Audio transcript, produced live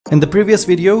In the previous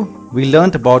video, we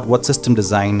learned about what system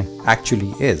design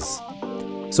actually is.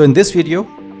 So in this video,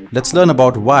 let's learn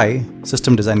about why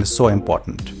system design is so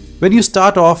important. When you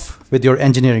start off with your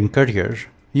engineering career,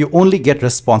 you only get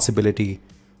responsibility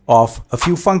of a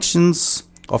few functions,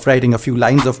 of writing a few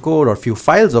lines of code or a few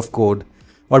files of code,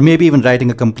 or maybe even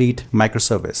writing a complete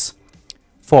microservice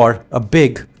for a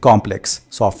big, complex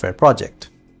software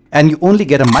project. And you only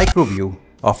get a micro view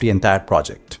of the entire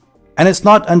project. And it's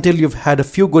not until you've had a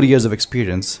few good years of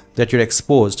experience that you're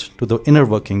exposed to the inner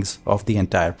workings of the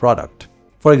entire product.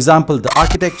 For example, the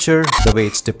architecture, the way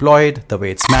it's deployed, the way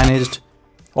it's managed,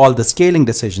 all the scaling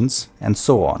decisions, and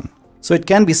so on. So it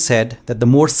can be said that the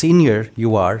more senior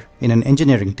you are in an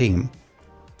engineering team,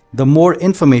 the more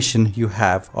information you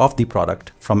have of the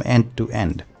product from end to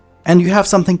end. And you have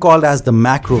something called as the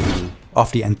macro view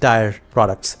of the entire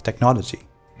product's technology.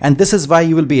 And this is why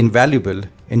you will be invaluable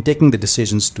in taking the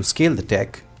decisions to scale the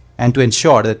tech and to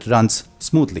ensure that it runs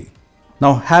smoothly.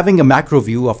 Now, having a macro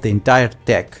view of the entire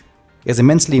tech is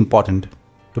immensely important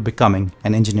to becoming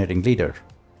an engineering leader.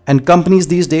 And companies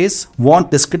these days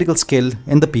want this critical skill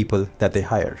in the people that they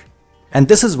hire. And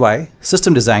this is why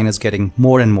system design is getting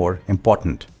more and more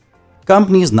important.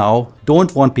 Companies now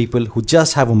don't want people who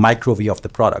just have a micro view of the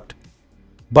product,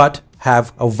 but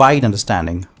have a wide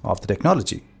understanding of the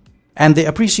technology. And they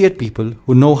appreciate people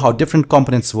who know how different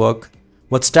components work,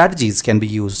 what strategies can be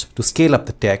used to scale up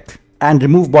the tech, and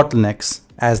remove bottlenecks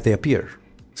as they appear.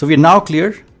 So we are now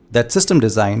clear that system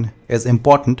design is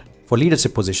important for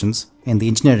leadership positions in the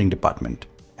engineering department.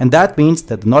 And that means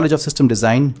that the knowledge of system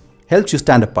design helps you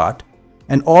stand apart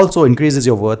and also increases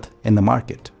your worth in the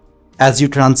market. As you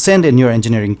transcend in your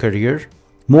engineering career,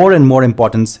 more and more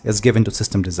importance is given to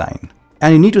system design.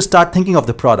 And you need to start thinking of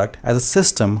the product as a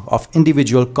system of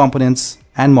individual components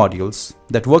and modules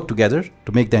that work together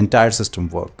to make the entire system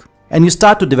work. And you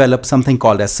start to develop something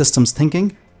called as systems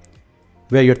thinking,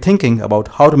 where you're thinking about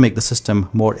how to make the system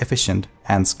more efficient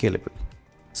and scalable.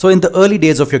 So in the early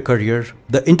days of your career,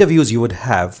 the interviews you would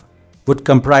have would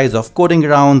comprise of coding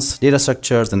rounds, data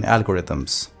structures, and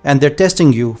algorithms. And they're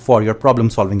testing you for your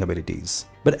problem-solving abilities.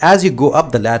 But as you go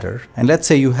up the ladder, and let's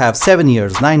say you have 7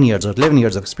 years, 9 years, or 11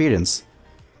 years of experience,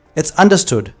 it's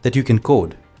understood that you can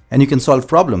code and you can solve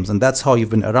problems, and that's how you've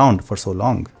been around for so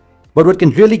long. But what can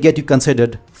really get you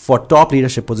considered for top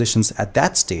leadership positions at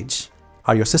that stage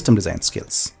are your system design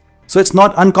skills. So it's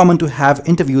not uncommon to have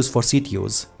interviews for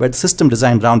CTOs where the system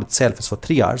design round itself is for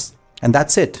 3 hours and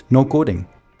that's it, no coding.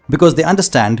 Because they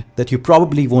understand that you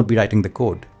probably won't be writing the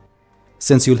code,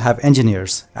 since you'll have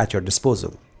engineers at your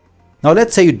disposal. Now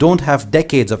let's say you don't have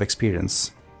decades of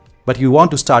experience, but you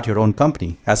want to start your own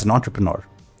company as an entrepreneur,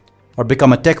 or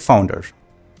become a tech founder.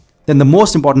 Then the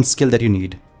most important skill that you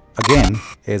need, again,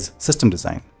 is system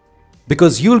design.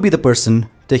 Because you'll be the person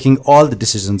taking all the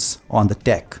decisions on the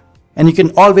tech. And you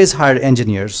can always hire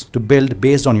engineers to build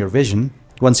based on your vision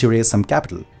once you raise some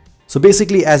capital. So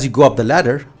basically, as you go up the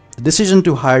ladder, the decision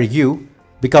to hire you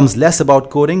becomes less about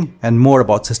coding and more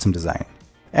about system design.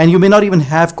 And you may not even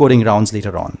have coding rounds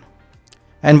later on.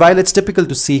 And while it's typical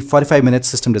to see 45-minute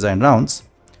system design rounds,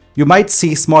 you might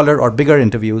see smaller or bigger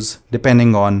interviews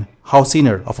depending on how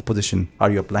senior of a position are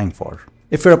you applying for.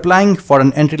 If you're applying for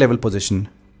an entry-level position,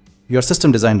 your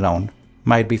system design round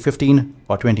might be 15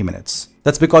 or 20 minutes.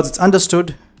 That's because it's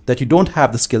understood that you don't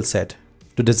have the skill set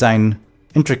to design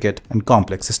intricate and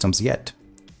complex systems yet.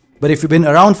 But if you've been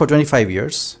around for 25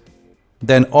 years,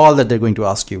 then all that they're going to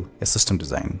ask you is system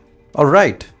design. All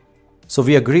right, so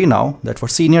we agree now that for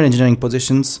senior engineering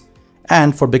positions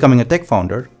and for becoming a tech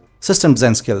founder, system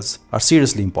design skills are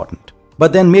seriously important.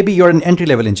 But then maybe you're an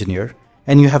entry-level engineer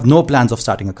and you have no plans of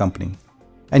starting a company.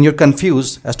 And you're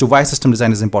confused as to why system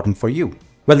design is important for you.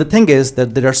 Well, the thing is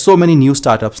that there are so many new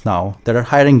startups now that are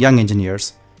hiring young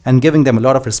engineers and giving them a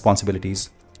lot of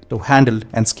responsibilities to handle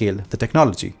and scale the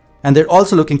technology. And they're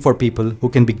also looking for people who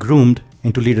can be groomed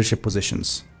into leadership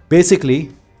positions. Basically,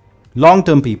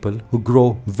 long-term people who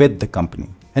grow with the company.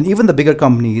 And even the bigger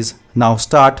companies now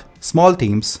start small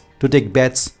teams to take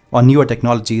bets on newer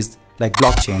technologies like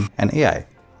blockchain and AI.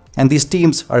 And these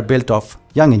teams are built of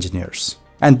young engineers.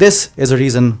 And this is a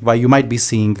reason why you might be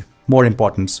seeing more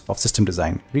importance of system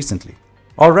design recently.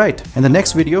 All right, in the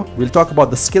next video, we'll talk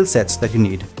about the skill sets that you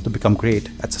need to become great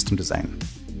at system design.